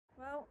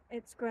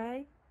It's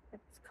grey,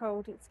 it's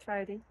cold, it's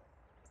cloudy.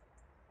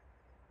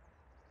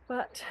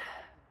 But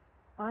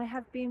I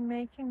have been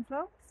making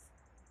vlogs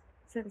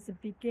since the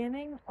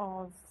beginning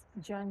of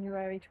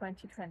January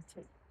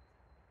 2020.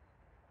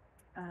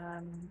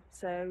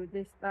 So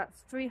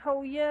that's 3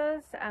 whole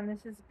years, and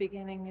this is the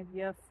beginning of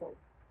year 4.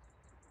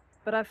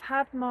 But I've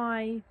had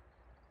my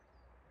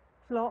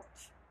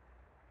plot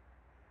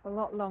a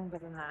lot longer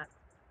than that.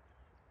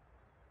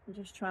 I'm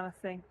just trying to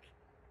think.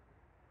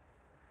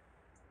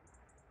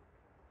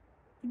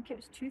 I think it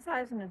was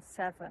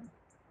 2007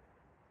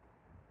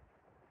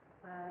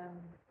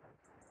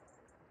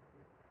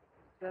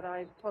 that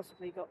I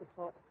possibly got the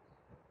plot.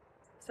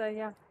 So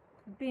yeah,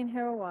 I've been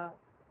here a while.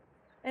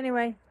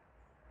 Anyway,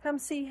 come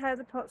see how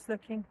the plot's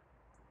looking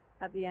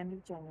at the end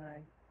of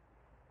January.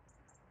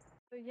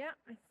 So yeah,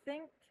 I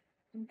think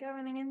I'm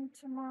going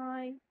into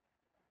my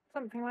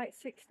something like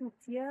 16th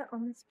year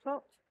on this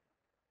plot.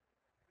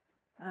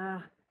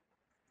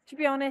 To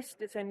be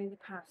honest, it's only the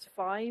past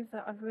 5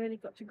 that I've really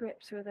got to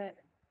grips with it.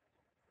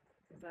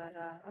 But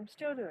I'm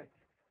still doing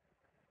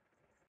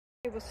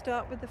it. We'll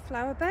start with the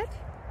flower bed.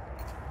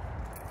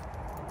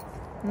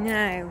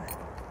 Now,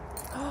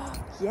 oh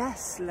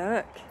yes,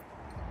 look.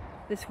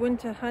 This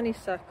winter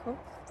honeysuckle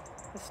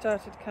has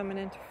started coming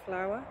into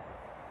flower.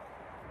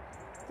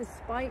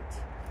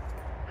 Despite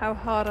how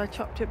hard I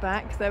chopped it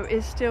back, there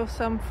is still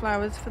some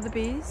flowers for the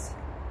bees.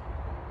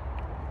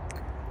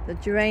 The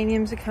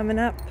geraniums are coming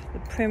up, the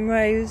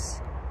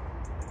primrose.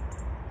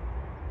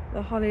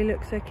 The holly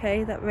looks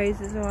okay, that rose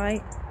is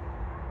alright.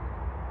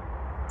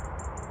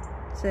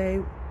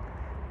 So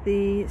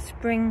the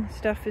spring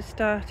stuff is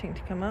starting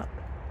to come up.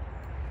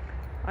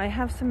 I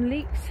have some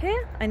leeks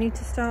here. I need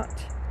to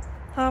start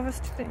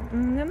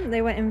harvesting them.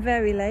 They went in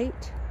very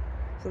late,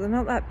 so they're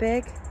not that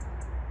big,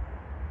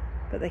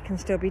 but they can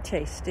still be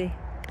tasty.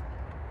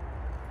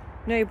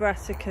 No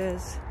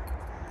brassicas.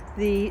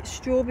 The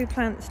strawberry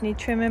plants need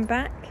trimming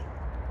back,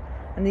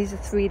 and these are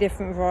 3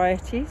 different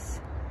varieties.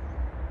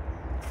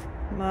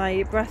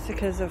 My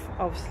brassicas have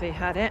obviously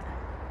had it.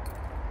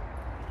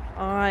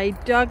 I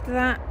dug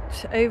that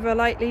over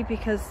lightly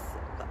because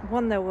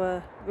 1, there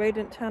were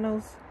rodent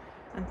tunnels,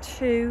 and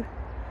 2,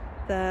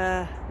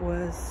 there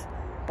was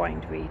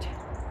bindweed.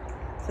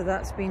 So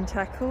that's been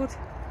tackled.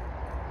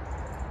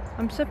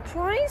 I'm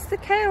surprised the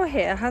kale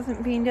here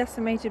hasn't been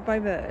decimated by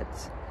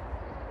birds,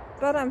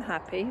 but I'm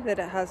happy that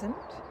it hasn't.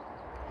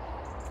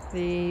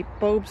 The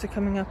bulbs are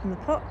coming up in the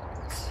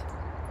pots.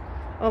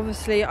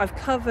 Obviously I've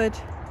covered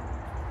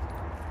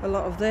a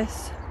lot of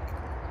this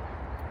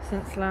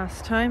since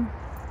last time.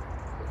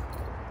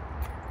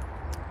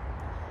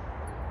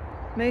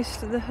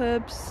 Most of the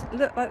herbs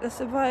look like they're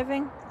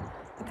surviving.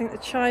 I think the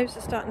chives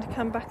are starting to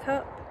come back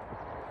up.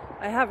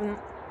 I haven't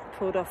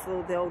pulled off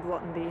all the old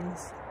rotten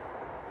beans.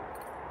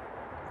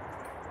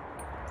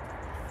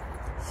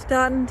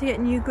 Starting to get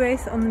new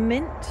growth on the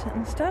mint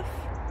and stuff.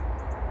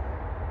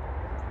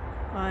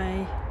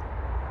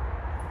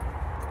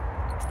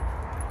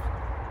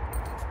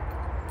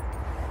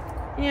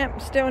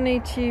 Still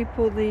need to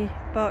pull the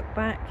bark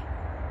back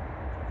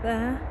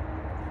there.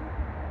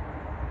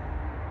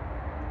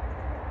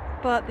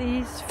 But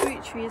these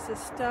fruit trees are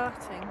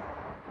starting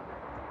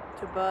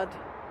to bud,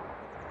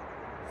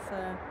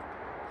 so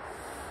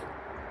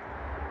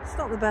it's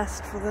not the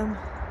best for them.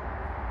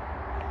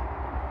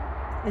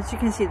 As you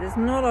can see, there's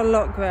not a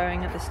lot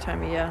growing at this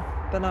time of year,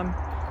 but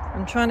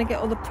I'm trying to get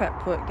all the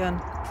prep work done.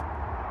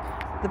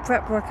 The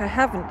prep work I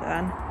haven't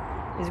done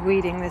is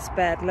weeding this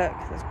bed. Look,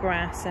 there's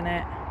grass in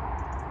it.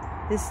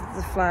 This is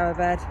the flower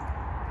bed.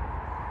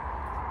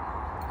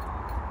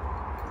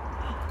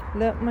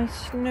 Look, my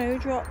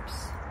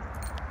snowdrops.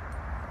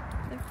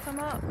 They've come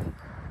up.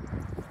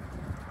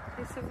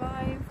 They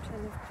survived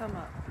and they've come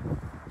up.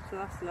 So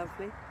that's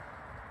lovely.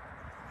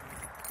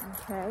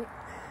 Okay.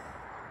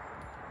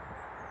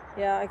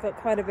 Yeah, I got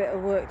quite a bit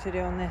of work to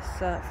do on this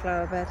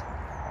flower bed.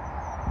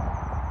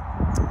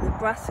 The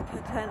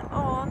brassica tent.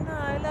 Oh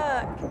no,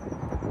 look!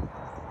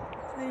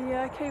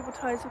 The cable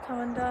ties will come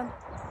undone.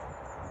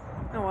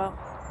 Oh well.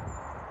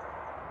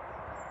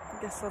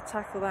 I guess I'll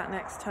tackle that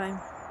next time.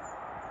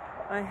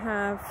 I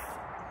have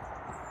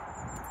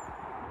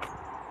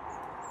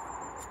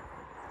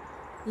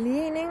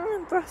leaning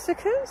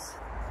brassicas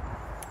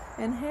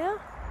in here,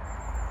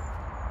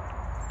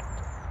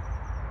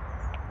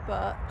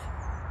 but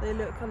they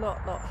look a lot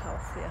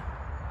healthier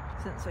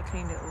since I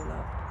cleaned it all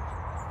up.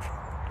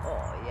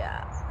 Oh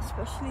yeah,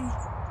 especially,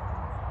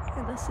 I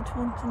think that's the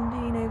Taunton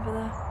Dean over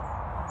there.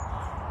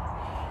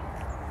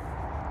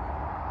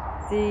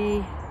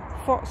 The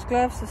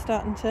foxgloves are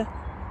starting to,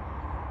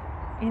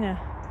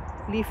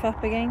 leaf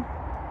up again.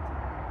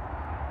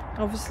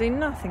 Obviously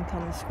nothing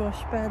on the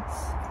squash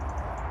beds.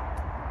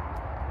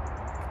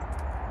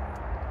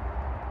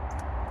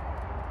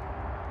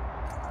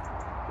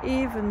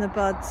 Even the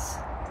buds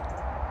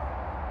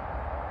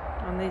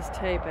on these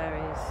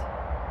tayberries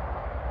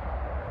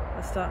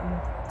are starting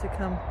to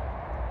come.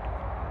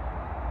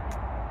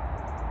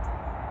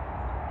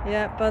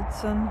 Yeah,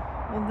 buds on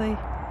all the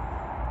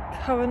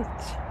currant.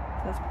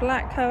 There's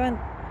black currant,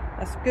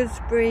 that's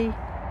gooseberry,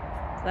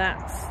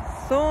 that's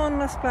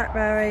thornless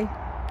blackberry.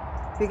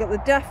 We've got the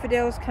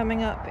daffodils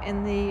coming up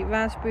in the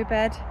raspberry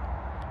bed.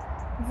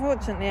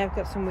 Unfortunately, I've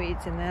got some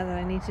weeds in there that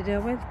I need to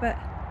deal with, but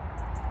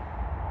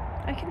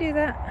I can do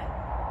that.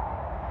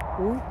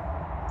 Ooh,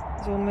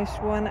 there's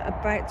almost one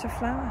about to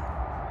flower.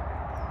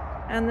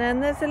 And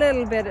then there's a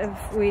little bit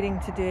of weeding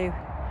to do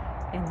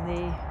in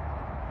the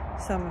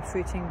summer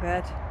fruiting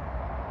bed.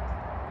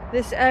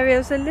 This area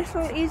is a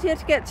little easier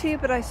to get to,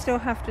 but I still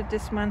have to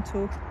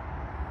dismantle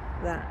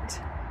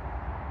that.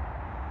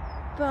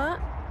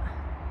 But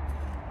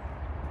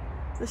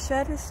the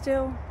shed is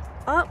still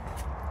up,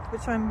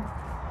 which I'm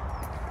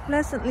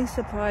pleasantly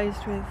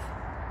surprised with.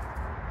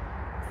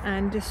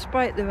 And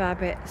despite the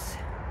rabbits,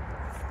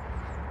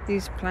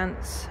 these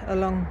plants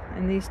along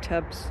in these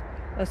tubs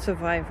are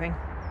surviving.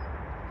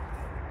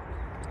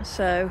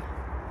 So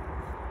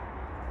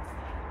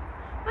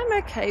I'm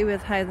okay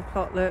with how the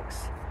plot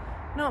looks.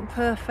 Not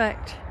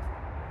perfect,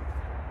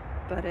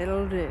 but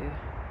it'll do.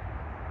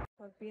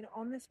 I've been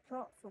on this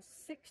plot for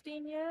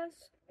 16 years,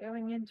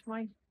 going into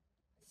my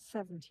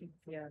 17th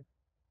year.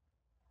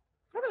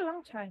 What a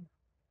long time.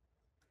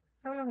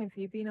 How long have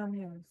you been on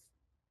yours?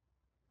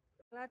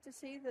 Glad to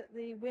see that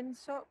the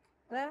windsock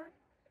there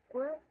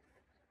works.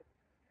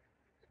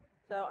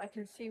 So I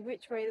can see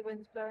which way the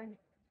wind's blowing.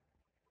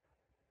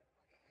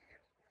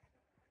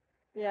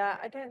 Yeah,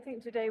 I don't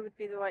think today would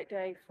be the right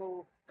day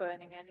for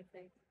burning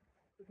anything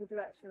with the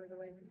direction of the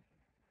wind.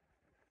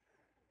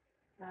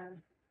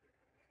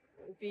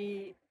 It would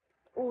be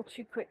all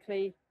too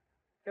quickly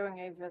going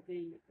over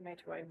the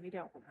motorway, and we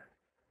don't want that.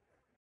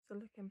 So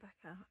looking back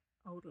at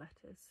old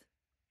letters,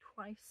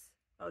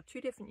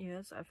 two different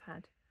years I've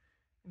had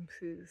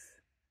improve,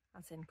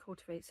 as in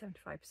cultivate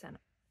 75%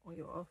 or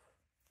you're off.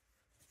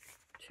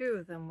 Two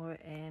of them were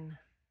in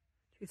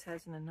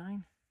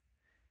 2009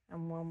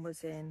 and one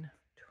was in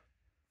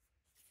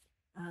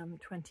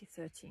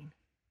 2013.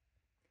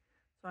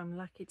 So I'm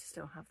lucky to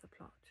still have the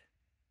plot.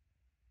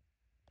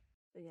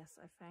 So yes,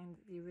 I found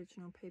the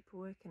original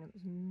paperwork and it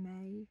was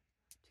May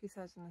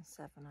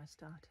 2007 I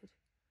started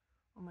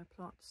on my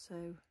plot,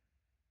 so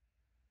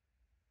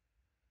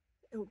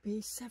it will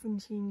be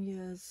 17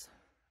 years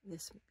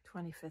this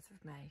 25th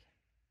of May.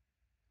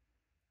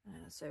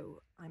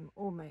 So I'm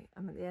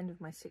at the end of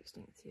my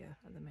 16th year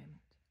at the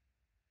moment.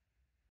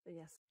 So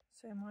yes,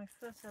 so my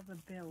first ever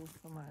bill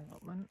for my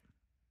allotment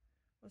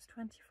was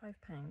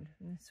 £25,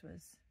 and this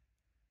was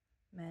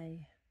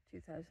May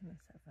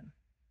 2007.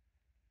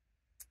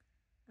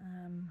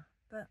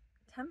 But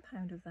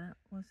 £10 of that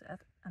was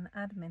at an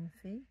admin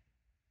fee.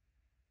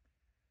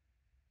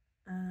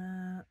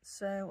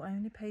 So I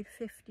only paid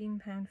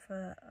 £15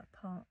 for a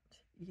part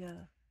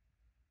year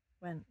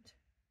rent.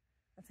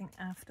 I think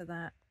after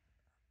that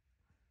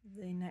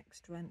the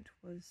next rent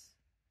was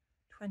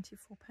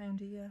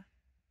 £24 a year.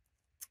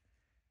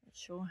 It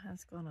sure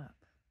has gone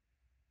up.